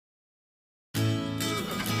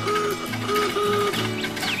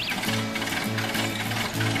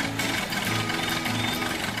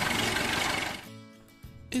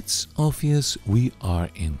It's obvious we are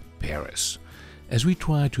in Paris. As we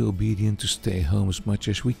try to obedient to stay home as much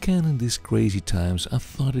as we can in these crazy times, I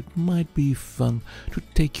thought it might be fun to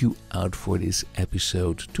take you out for this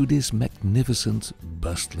episode to this magnificent,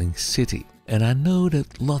 bustling city. And I know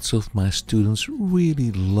that lots of my students really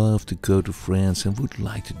love to go to France and would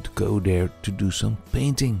like to go there to do some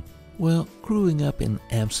painting. Well, growing up in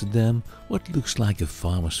Amsterdam, what looks like a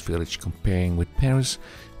farmer's village comparing with Paris,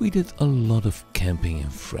 we did a lot of camping in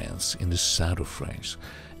France, in the south of France.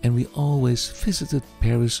 And we always visited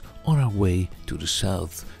Paris on our way to the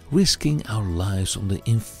south, risking our lives on the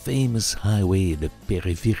infamous highway, the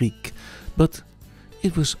périphérique. But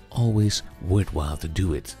it was always worthwhile to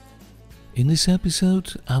do it. In this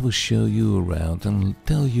episode, I will show you around and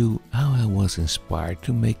tell you how I was inspired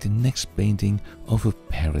to make the next painting of a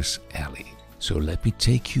Paris alley. So let me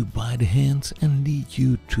take you by the hand and lead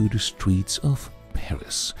you to the streets of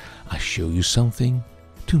Paris. I show you something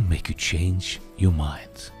to make you change your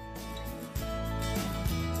mind.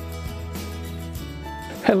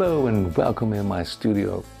 Hello and welcome in my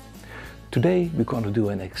studio. Today we're going to do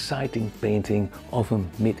an exciting painting of a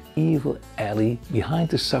medieval alley behind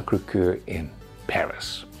the Sacré-Cœur in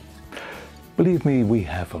Paris. Believe me, we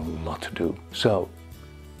have a lot to do, so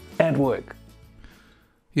at work.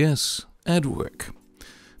 Yes, at work.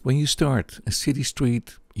 When you start a city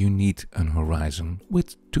street, you need an horizon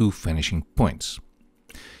with two vanishing points.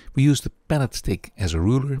 We use the palette stick as a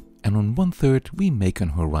ruler, and on 1/3 we make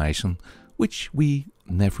an horizon which we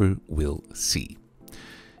never will see.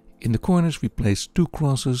 In the corners we place two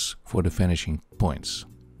crosses for the vanishing points.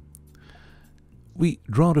 We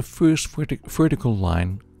draw the first vertical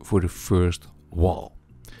line for the first wall.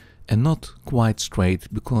 And not quite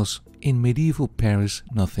straight, because in medieval Paris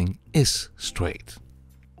nothing is straight.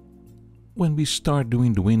 When we start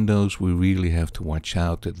doing the windows, we really have to watch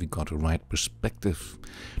out that we got the right perspective.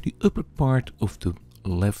 The upper part of the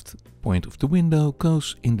left point of the window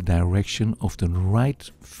goes in the direction of the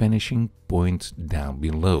right vanishing point down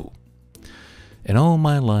below. And all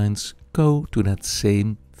my lines go to that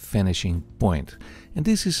same vanishing point. And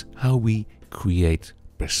this is how we create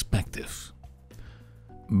perspective.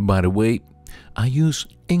 By the way, I use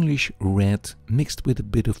English red mixed with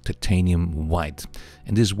a bit of titanium white.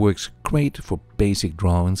 And this works great for basic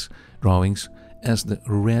drawings, as the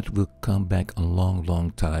red will come back a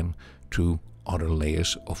long time to other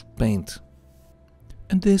layers of paint.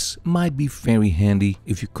 And this might be very handy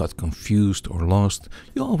if you got confused or lost.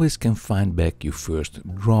 You always can find back your first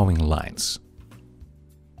drawing lines.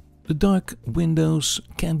 The dark windows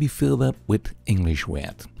can be filled up with English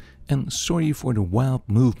red. And sorry for the wild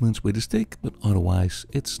movements with the stick, but otherwise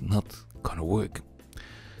it's not gonna work.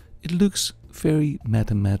 It looks very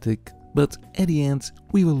mathematic, but at the end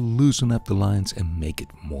we will loosen up the lines and make it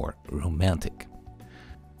more romantic.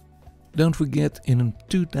 Don't forget, in a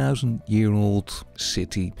 2000-year-old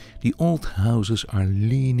city, the old houses are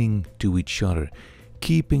leaning to each other,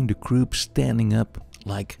 keeping the group standing up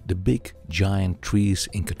like the big giant trees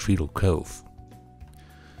in Cathedral Cove.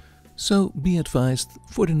 So be advised,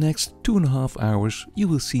 for the next 2.5 hours you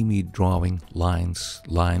will see me drawing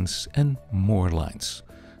lines and more lines.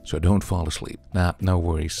 So don't fall asleep. Nah, no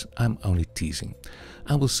worries, I'm only teasing.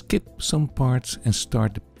 I will skip some parts and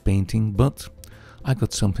start the painting, but I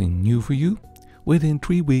got something new for you. Within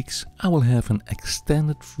 3 weeks I will have an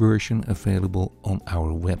extended version available on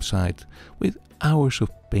our website with hours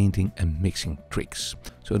of painting and mixing tricks.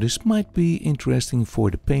 So this might be interesting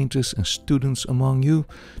for the painters and students among you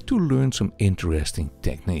to learn some interesting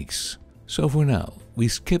techniques. So for now, we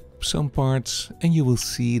skip some parts and you will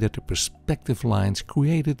see that the perspective lines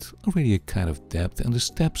created already a kind of depth, and the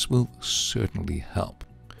steps will certainly help.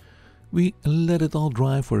 We let it all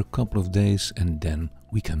dry for a couple of days and then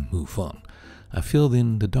we can move on. I filled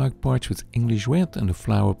in the dark parts with English red, and the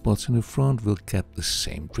flower pots in the front will get the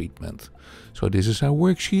same treatment. So this is our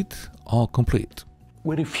worksheet, all complete.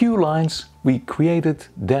 With a few lines we created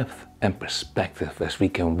depth and perspective as we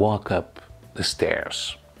can walk up the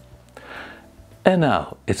stairs. And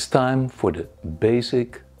now it's time for the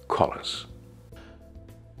basic colors.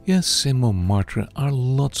 Yes, in Montmartre are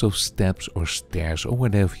lots of steps or stairs or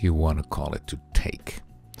whatever you want to call it to take.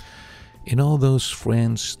 In all those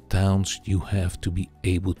French towns you have to be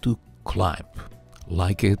able to climb,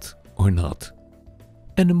 like it or not.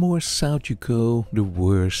 And the more south you go, the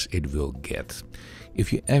worse it will get.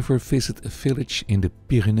 If you ever visit a village in the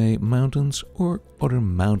Pyrenees Mountains or other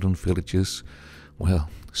mountain villages, well,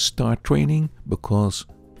 start training, because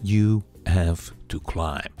you have to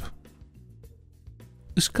climb.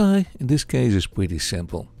 The sky in this case is pretty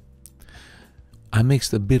simple. I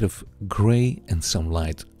mixed a bit of grey and some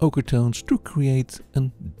light ochre tones to create a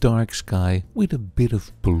dark sky with a bit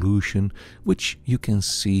of pollution, which you can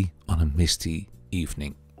see on a misty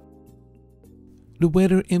evening. The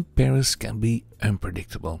weather in Paris can be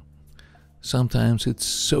unpredictable. Sometimes it's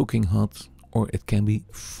soaking hot or it can be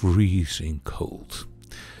freezing cold.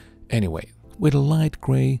 Anyway, with a light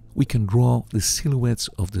grey we can draw the silhouettes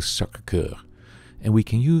of the Sacré-Cœur. And we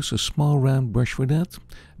can use a small round brush for that.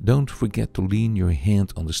 Don't forget to lean your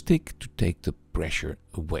hand on the stick to take the pressure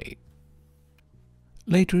away.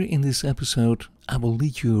 Later in this episode I will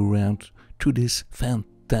lead you around to this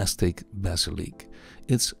fantastic basilique.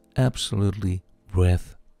 It's absolutely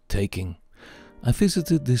breathtaking. I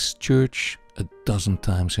visited this church a dozen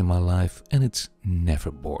times in my life and it's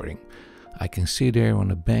never boring. I can sit there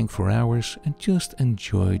on a bank for hours and just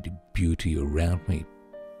enjoy the beauty around me.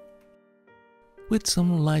 With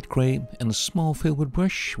some light grey and a small velvet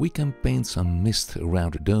brush we can paint some mist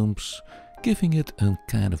around the domes, giving it a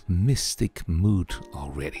kind of mystic mood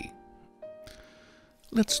already.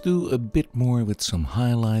 Let's do a bit more with some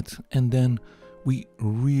highlight and then we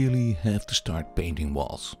really have to start painting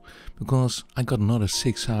walls, because I got another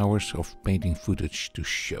 6 hours of painting footage to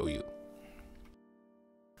show you.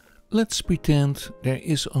 Let's pretend there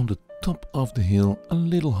is on the top of the hill a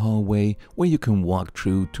little hallway where you can walk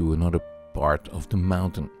through to another part of the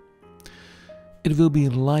mountain. It will be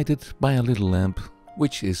lighted by a little lamp,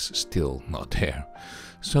 which is still not there.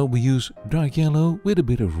 So we use dark yellow with a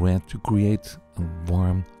bit of red to create a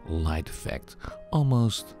warm light effect,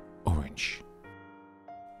 almost orange.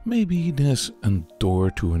 Maybe there's a door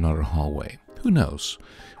to another hallway. Who knows?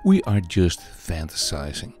 We are just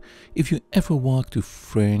fantasizing. If you ever walk to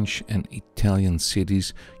French and Italian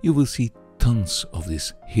cities, you will see tons of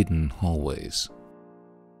these hidden hallways.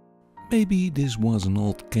 Maybe this was an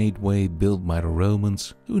old gateway built by the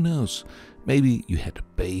Romans. Who knows? Maybe you had to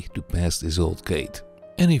pay to pass this old gate.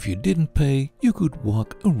 And if you didn't pay, you could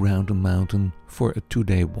walk around the mountain for a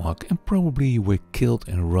 2-day walk and probably you were killed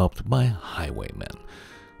and robbed by highwaymen.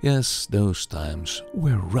 Yes, those times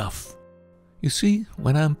were rough. You see,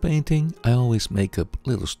 when I'm painting, I always make up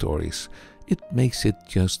little stories. It makes it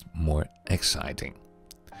just more exciting.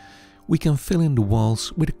 We can fill in the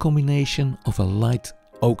walls with a combination of a light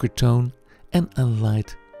ochre tone and a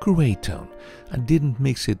light grey tone. I didn't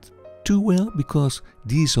mix it too well because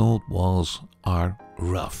these old walls are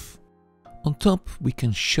rough. On top we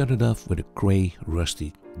can shut it off with a grey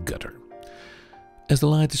rusty gutter. As the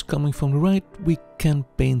light is coming from the right, we can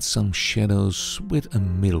paint some shadows with a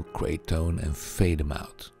middle grey tone and fade them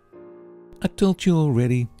out. I told you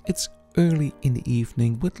already, it's early in the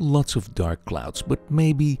evening with lots of dark clouds, but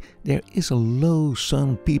maybe there is a low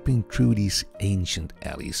sun peeping through these ancient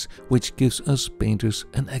alleys, which gives us painters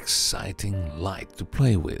an exciting light to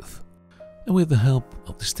play with. And with the help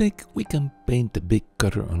of the stick, we can paint the big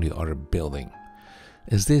gutter on the other building.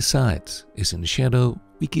 As this side is in the shadow,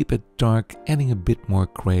 we keep it dark, adding a bit more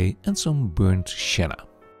grey and some burnt sienna.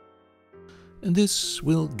 And this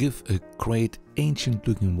will give a great ancient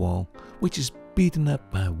looking wall, which is beaten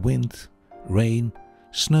up by wind, rain,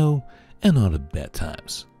 snow and other bad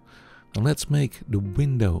times. Now let's make the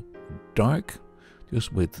window dark,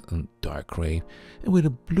 just with a dark grey, and with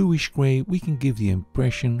a bluish grey we can give the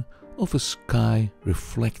impression of a sky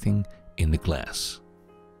reflecting in the glass.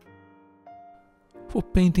 For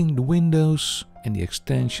painting the windows and the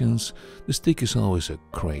extensions, the stick is always a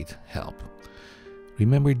great help.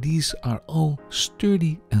 Remember, these are all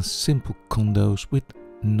sturdy and simple condos with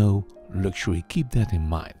no luxury, keep that in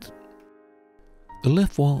mind. The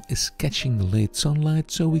left wall is catching the late sunlight,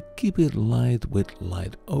 so we keep it light with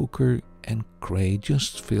light ochre and grey,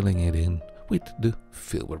 just filling it in with the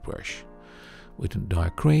filbert brush. With a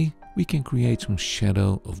dark grey we can create some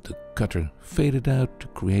shadow of the gutter faded out to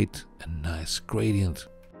create a nice gradient.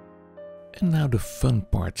 And now the fun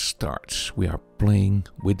part starts. We are playing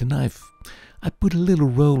with the knife. I put a little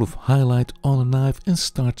roll of highlight on the knife and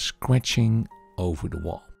start scratching over the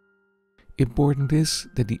wall. Important is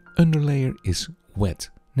that the underlayer is wet.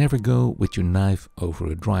 Never go with your knife over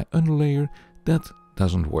a dry underlayer. That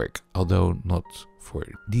doesn't work, although not for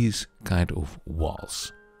these kind of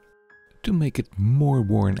walls. To make it more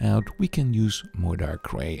worn out, we can use more dark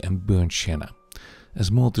grey and burnt sienna.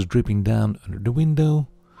 As mold is dripping down under the window,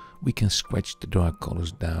 we can scratch the dark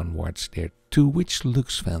colors downwards there too, which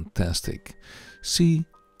looks fantastic. See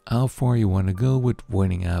how far you want to go with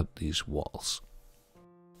worning out these walls.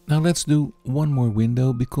 Now let's do one more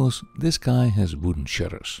window, because this guy has wooden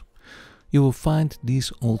shutters. You will find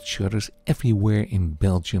these old shutters everywhere in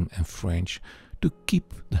Belgium and France to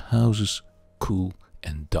keep the houses cool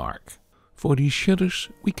and dark. For these shutters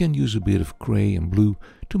we can use a bit of grey and blue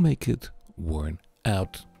to make it worn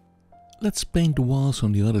out. Let's paint the walls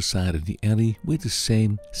on the other side of the alley with the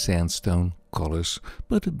same sandstone colors,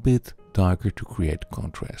 but a bit darker to create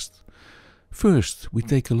contrast. First we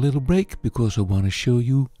take a little break because I want to show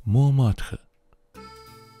you Montmartre.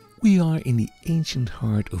 We are in the ancient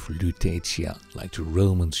heart of Lutetia, like the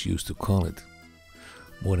Romans used to call it.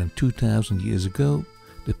 More than 2000 years ago,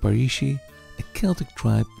 the Parisci, a Celtic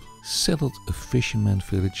tribe, settled a fisherman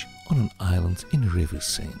village on an island in the river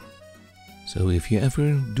Seine. So if you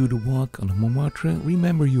ever do the walk on Montmartre,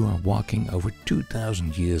 remember you are walking over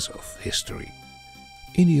 2000 years of history.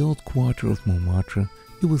 In the old quarter of Montmartre,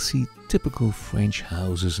 you will see typical French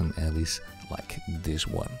houses and alleys like this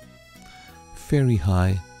one. Very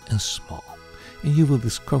high and small. And you will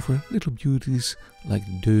discover little beauties like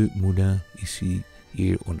Deux Moulins ici,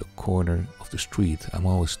 here on the corner of the street. I'm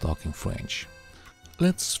always talking French.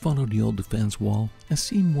 Let's follow the old defense wall and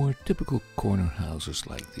see more typical corner houses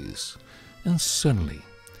like this. And suddenly,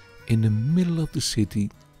 in the middle of the city,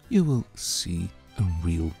 you will see a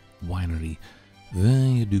real winery,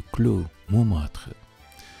 Vignes du Clos Montmartre.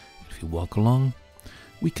 If you walk along,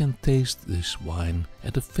 we can taste this wine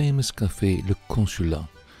at the famous café Le Consulat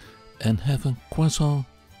and have a croissant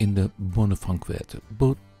in the Bonne Franquette,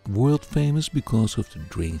 both world famous because of the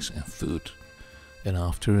drinks and food. And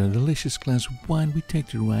after a delicious glass of wine we take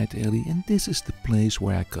the right alley, and this is the place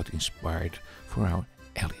where I got inspired for our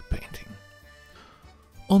alley painting.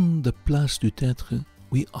 On the Place du Tertre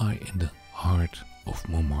we are in the heart of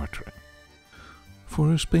Montmartre.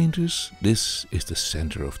 For us painters, this is the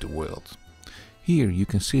center of the world. Here you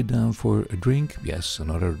can sit down for a drink, yes,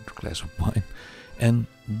 another glass of wine, and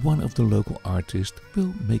one of the local artists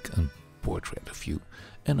will make a portrait of you.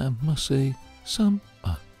 And I must say, some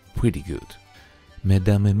are pretty good.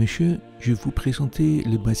 Mesdames et messieurs, je vous présente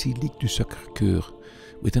le basilique du Sacré-Cœur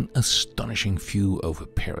with an astonishing view over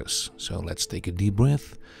Paris. So let's take a deep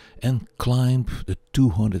breath and climb the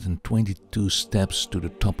 222 steps to the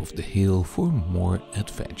top of the hill for more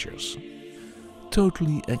adventures.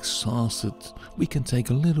 Totally exhausted, we can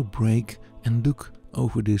take a little break and look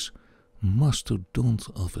over this mastodont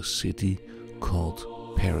of a city called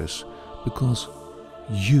Paris, because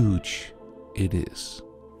huge it is.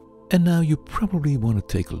 And now you probably want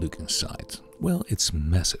to take a look inside. Well, it's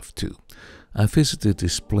massive too. I visited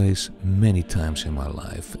this place many times in my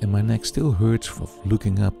life and my neck still hurts from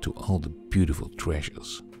looking up to all the beautiful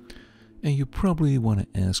treasures. And you probably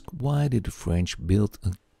want to ask, why did the French build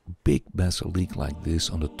a big basilique like this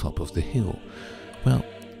on the top of the hill? Well,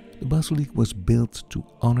 the basilique was built to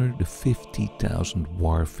honor the 50,000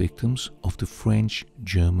 war victims of the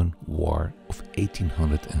French-German War of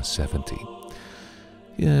 1870.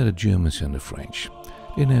 Yeah, the Germans and the French,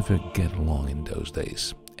 they never get along in those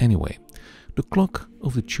days. Anyway, the clock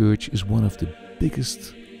of the church is one of the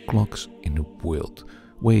biggest clocks in the world,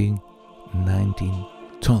 weighing 19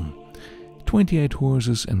 tons. 28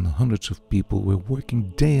 horses and hundreds of people were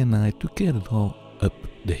working day and night to get it all up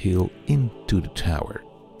the hill into the tower.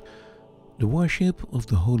 The worship of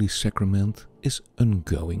the Holy Sacrament is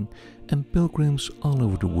ongoing and pilgrims all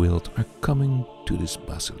over the world are coming to this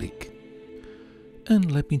basilique.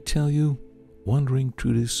 And let me tell you, wandering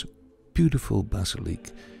through this beautiful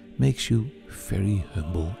basilique makes you very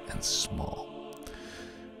humble and small.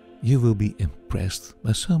 You will be impressed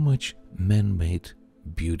by so much man-made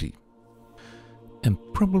beauty. And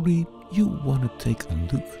probably you want to take a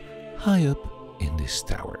look high up in this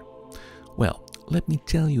tower. Well, let me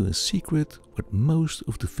tell you a secret what most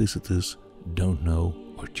of the visitors don't know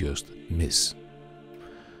or just miss.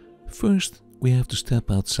 First, we have to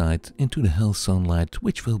step outside into the hell sunlight,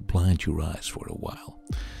 which will blind your eyes for a while.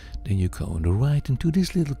 Then you go on the right into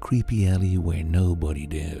this little creepy alley where nobody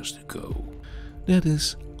dares to go. That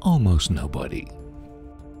is, almost nobody.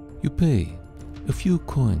 You pay a few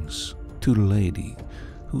coins to the lady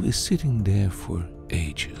who is sitting there for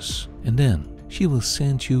ages, and then she will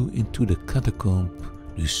send you into the catacomb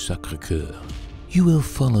du Sacré-Cœur. You will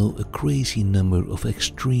follow a crazy number of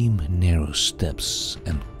extreme narrow steps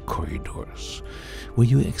and corridors where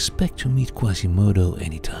you expect to meet Quasimodo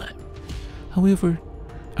anytime. However,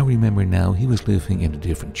 I remember now he was living in a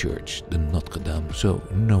different church, the Notre Dame, so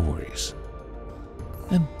no worries.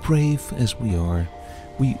 And brave as we are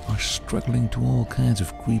struggling to all kinds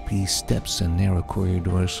of creepy steps and narrow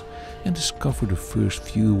corridors and discover the first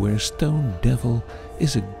view where a stone devil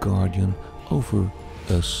is a guardian over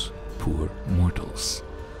us poor mortals.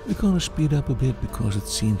 We're gonna speed up a bit because it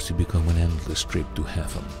seems to become an endless trip to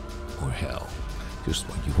heaven or hell, just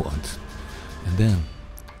what you want. And then,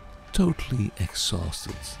 totally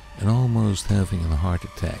exhausted and almost having a heart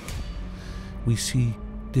attack, we see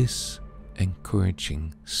this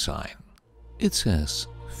encouraging sign. It says,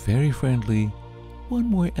 very friendly, one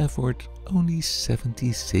more effort, only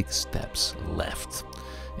 76 steps left.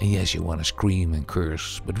 And yes, you want to scream and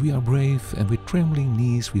curse, but we are brave, and with trembling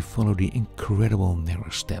knees we follow the incredible narrow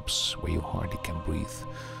steps where you hardly can breathe.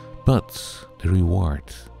 But the reward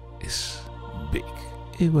is big.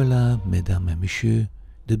 Et voilà, mesdames et messieurs,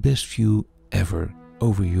 the best view ever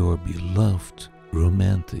over your beloved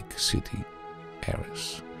romantic city,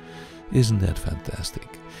 Paris. Isn't that fantastic?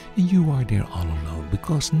 And you are there all alone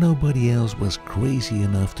because nobody else was crazy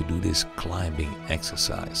enough to do this climbing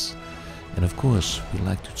exercise. And of course, we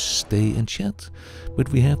like to stay and chat, but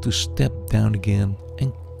we have to step down again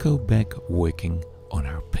and go back working on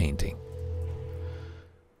our painting.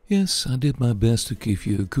 Yes, I did my best to give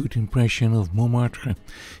you a good impression of Montmartre.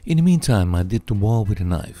 In the meantime, I did the wall with a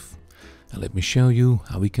knife. And let me show you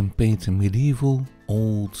how we can paint a medieval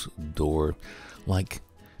old door, like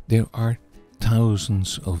there are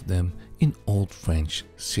thousands of them in old French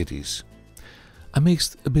cities. I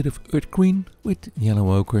mixed a bit of earth green with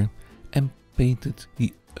yellow ochre and painted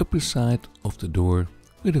the upper side of the door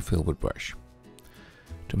with a filbert brush.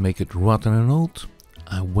 To make it rotten and old,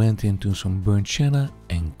 I went into some burnt sienna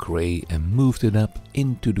and grey and moved it up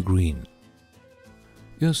into the green.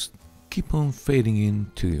 Just keep on fading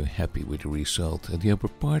in till you're happy with the result. At the upper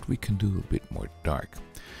part we can do a bit more dark.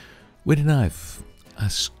 With a knife I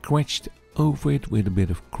scratched over it with a bit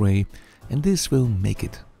of grey, and this will make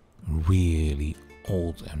it really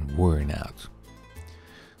old and worn out.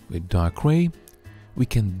 With dark grey we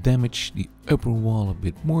can damage the upper wall a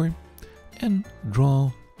bit more and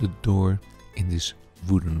draw the door in this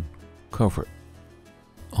wooden cover.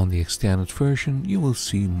 On the extended version you will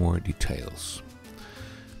see more details.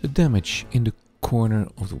 The damage in the corner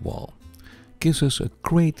of the wall gives us a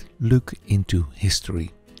great look into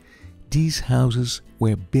history. These houses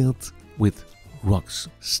were built with rocks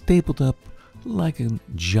stapled up like a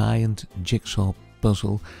giant jigsaw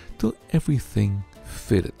puzzle till everything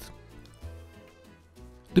fitted.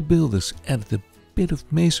 The builders added a bit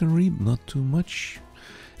of masonry, not too much,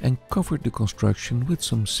 and covered the construction with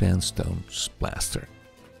some sandstone plaster.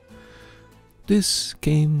 This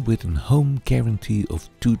came with a home guarantee of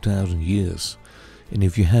 2000 years, and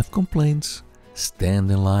if you have complaints, stand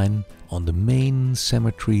in line on the main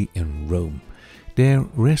cemetery in Rome. There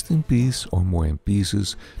rest in peace, or more in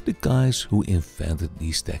pieces, the guys who invented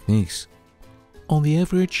these techniques. On the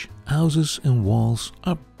average, houses and walls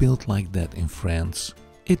are built like that in France,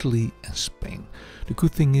 Italy and Spain. The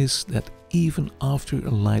good thing is that even after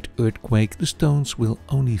a light earthquake, the stones will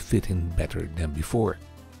only fit in better than before.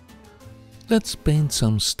 Let's paint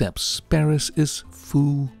some steps. Paris is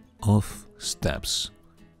full of steps,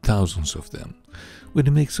 thousands of them. With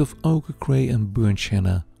a mix of ochre grey and burnt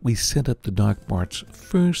sienna, we set up the dark parts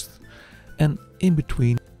first, and in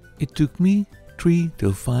between it took me 3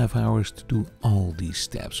 to 5 hours to do all these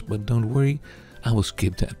steps, but don't worry, I will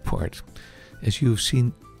skip that part. As you have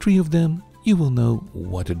seen 3 of them, you will know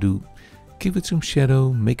what to do. Give it some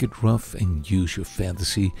shadow, make it rough and use your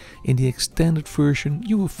fantasy. In the extended version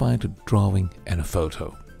you will find a drawing and a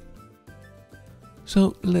photo.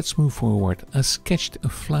 So let's move forward. I sketched a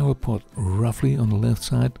flower pot roughly on the left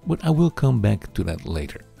side, but I will come back to that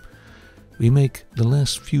later. We make the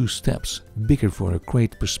last few steps bigger for a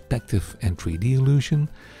great perspective and 3D illusion,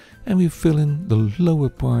 and we fill in the lower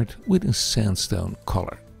part with a sandstone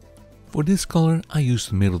color. For this color I used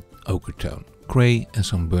the middle ochre tone, grey and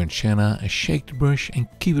some burnt sienna, and shake the brush and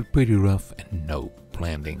keep it pretty rough and no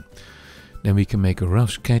blending. Then we can make a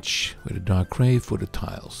rough sketch with a dark grey for the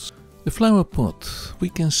tiles. The flower pot we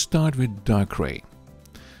can start with dark grey.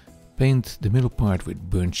 Paint the middle part with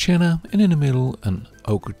burnt sienna and in the middle an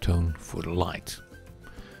ochre tone for the light.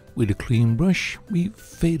 With a clean brush we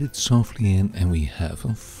fade it softly in and we have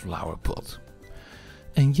a flower pot.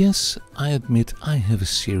 And yes, I admit I have a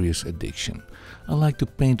serious addiction. I like to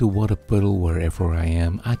paint a water puddle wherever I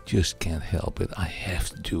am. I just can't help it. I have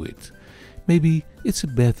to do it. Maybe it's a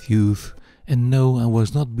bad youth, and no, I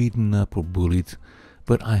was not beaten up or bullied,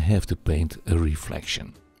 but I have to paint a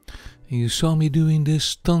reflection. And you saw me doing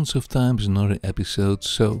this tons of times in other episodes,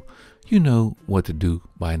 so you know what to do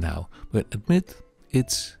by now. But admit,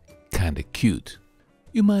 it's kinda cute.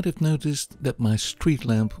 You might have noticed that my street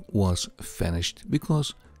lamp was vanished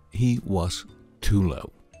because he was too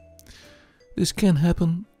low. This can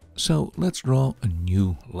happen, so let's draw a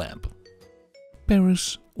new lamp.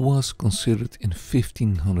 Paris was considered in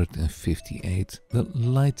 1558 the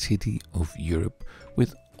light city of Europe,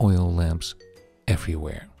 with oil lamps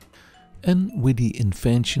everywhere. And with the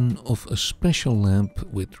invention of a special lamp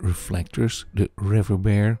with reflectors, the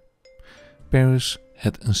reverbère, Paris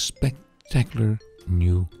had a spectacular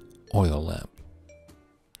new oil lamp.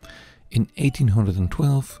 In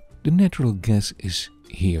 1812, the natural gas is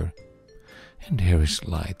here, and there is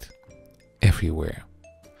light everywhere.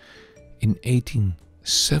 In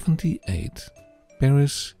 1878,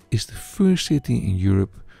 Paris is the first city in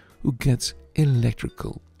Europe who gets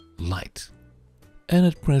electrical light. And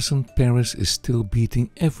at present, Paris is still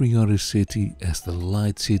beating every other city as the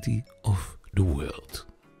light city of the world.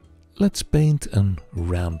 Let's paint a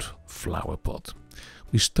round flower pot.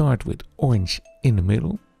 We start with orange in the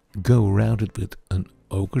middle, go around it with an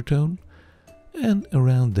ochre tone, and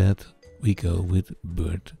around that we go with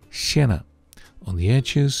burnt sienna. On the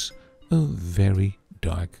edges, a very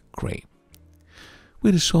dark grey.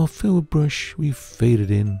 With a soft filler brush we fade it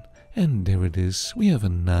in, and there it is, we have a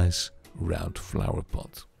nice round flower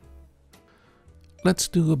pot. Let's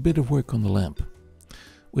do a bit of work on the lamp.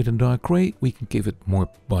 With a dark grey we can give it more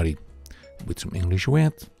body. With some English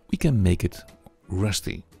red we can make it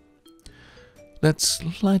rusty.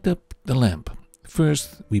 Let's light up the lamp.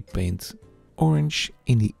 First we paint orange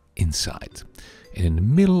in the inside, and in the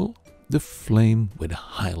middle the flame with a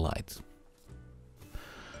highlight.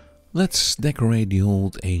 Let's decorate the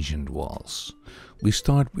old ancient walls. We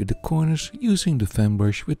start with the corners using the fan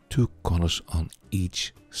brush with two colors on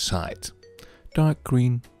each side, dark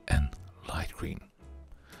green and light green.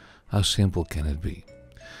 How simple can it be?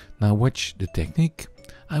 Now watch the technique.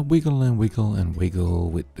 I wiggle and wiggle and wiggle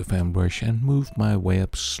with the fan brush and move my way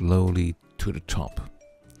up slowly to the top.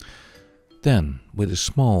 Then, with a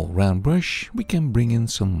small round brush, we can bring in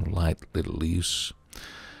some light little leaves.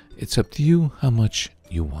 It's up to you how much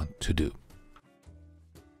you want to do.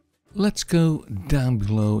 Let's go down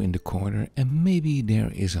below in the corner, and maybe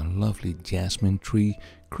there is a lovely jasmine tree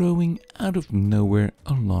growing out of nowhere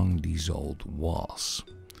along these old walls.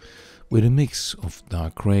 With a mix of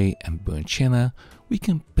dark grey and burnt sienna, we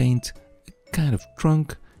can paint a kind of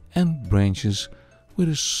trunk and branches with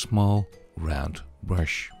a small round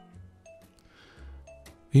brush.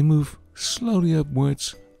 We move slowly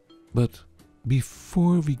upwards, but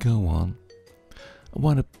before we go on, I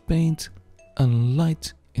want to paint a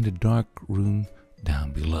light in the dark room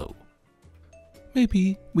down below.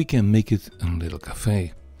 Maybe we can make it a little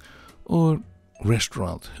cafe or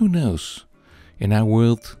restaurant, who knows? In our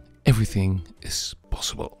world, everything is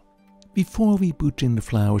possible. Before we put in the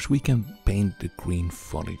flowers, we can paint the green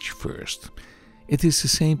foliage first. It is the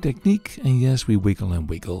same technique, and yes, we wiggle and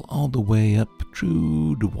wiggle all the way up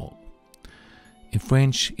through the wall. In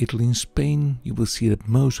France, Italy and Spain, you will see that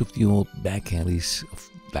most of the old back alleys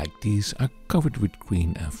like these are covered with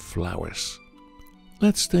green and flowers.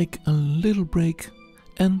 Let's take a little break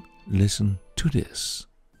and listen to this.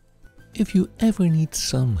 If you ever need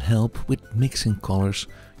some help with mixing colors,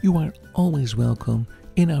 you are always welcome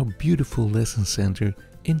in our beautiful lesson center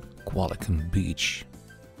in Qualicum Beach.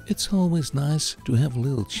 It's always nice to have a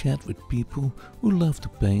little chat with people who love to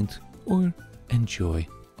paint or enjoy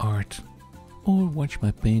art, or watch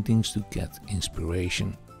my paintings to get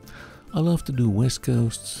inspiration. I love to do West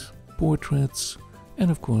Coast portraits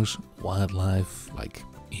and of course wildlife like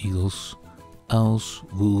eagles, owls,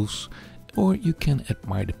 wolves, or you can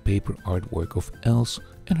admire the paper artwork of elves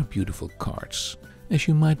and her beautiful cards. As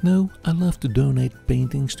you might know, I love to donate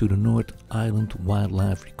paintings to the North Island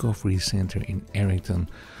Wildlife Recovery Center in Arrington,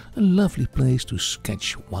 a lovely place to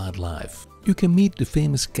sketch wildlife. You can meet the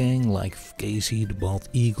famous gang like Casey the bald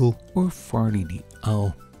eagle or Farley the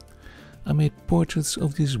owl. I made portraits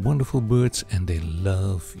of these wonderful birds and they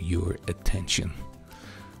love your attention.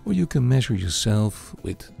 Or you can measure yourself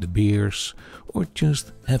with the bears or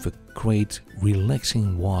just have a great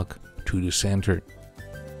relaxing walk to the center.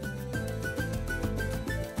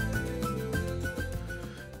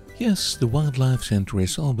 Yes, the Wildlife Center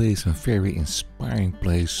is always a very inspiring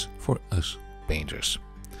place for us painters.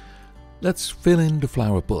 Let's fill in the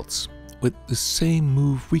flower pots. With the same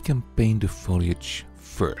move we can paint the foliage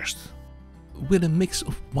first. With a mix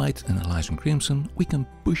of white and alizarin crimson we can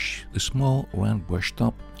push the small round brush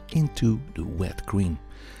top into the wet green.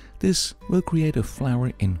 This will create a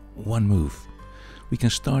flower in one move. We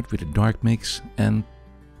can start with a dark mix and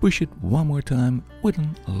push it one more time with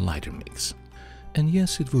a lighter mix. And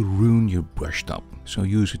yes, it will ruin your brush top, so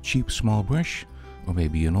use a cheap small brush or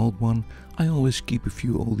maybe an old one. I always keep a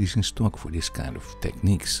few oldies in stock for this kind of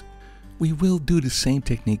techniques. We will do the same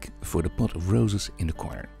technique for the pot of roses in the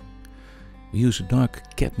corner. We use a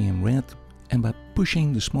dark cadmium red, and by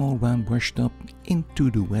pushing the small round brush top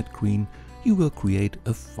into the wet green, you will create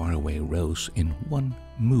a faraway rose in one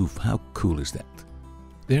move. How cool is that?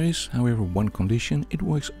 There is, however, one condition: it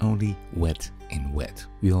works only wet in wet.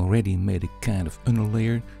 We already made a kind of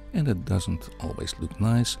underlayer and it doesn't always look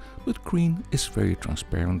nice, but green is very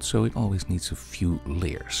transparent, so it always needs a few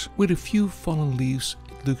layers. With a few fallen leaves,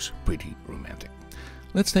 it looks pretty romantic.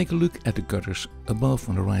 Let's take a look at the gutters above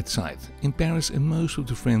on the right side. In Paris and most of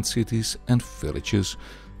the French cities and villages,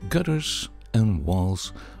 gutters and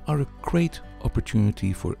walls are a great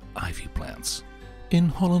opportunity for ivy plants. In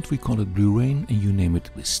Holland we call it blue rain and you name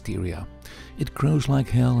it wisteria. It grows like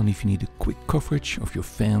hell, and if you need a quick coverage of your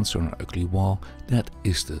fence or an ugly wall, that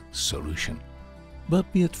is the solution.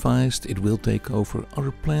 But be advised, it will take over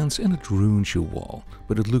other plants and it ruins your wall.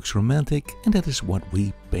 But it looks romantic, and that is what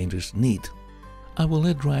we painters need. I will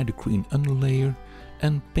let dry the green underlayer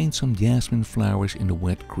and paint some jasmine flowers in the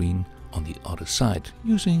wet green on the other side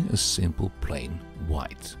using a simple plain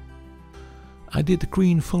white. I did the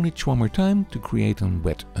green foliage one more time to create a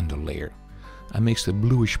wet underlayer. I mixed a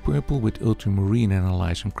bluish purple with ultramarine and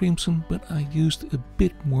Elysium crimson, but I used a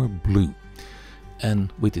bit more blue.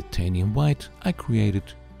 And with titanium white I created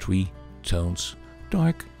 3 tones: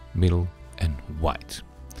 dark, middle and white.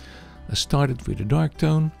 I started with a dark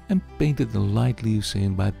tone and painted the light leaves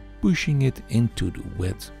in by pushing it into the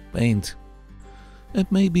wet paint. And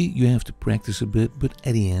maybe you have to practice a bit, but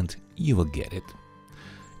at the end you will get it.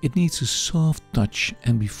 It needs a soft touch,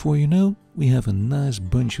 and before you know, we have a nice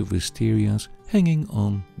bunch of wisterias hanging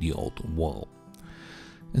on the old wall.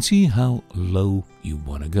 And see how low you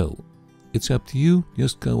want to go. It's up to you,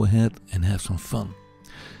 just go ahead and have some fun.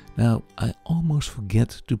 Now, I almost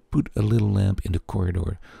forget to put a little lamp in the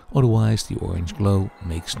corridor, otherwise the orange glow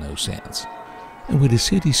makes no sense. And with the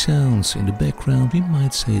city sounds in the background, we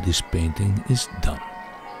might say this painting is done.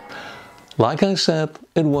 Like I said,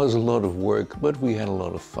 it was a lot of work, but we had a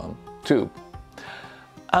lot of fun too.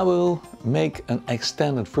 I will make an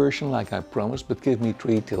extended version like I promised, but give me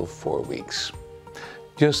 3 till 4 weeks.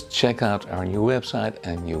 Just check out our new website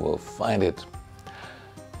and you will find it.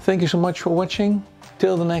 Thank you so much for watching.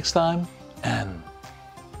 Till the next time, and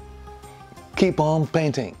keep on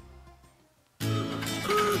painting.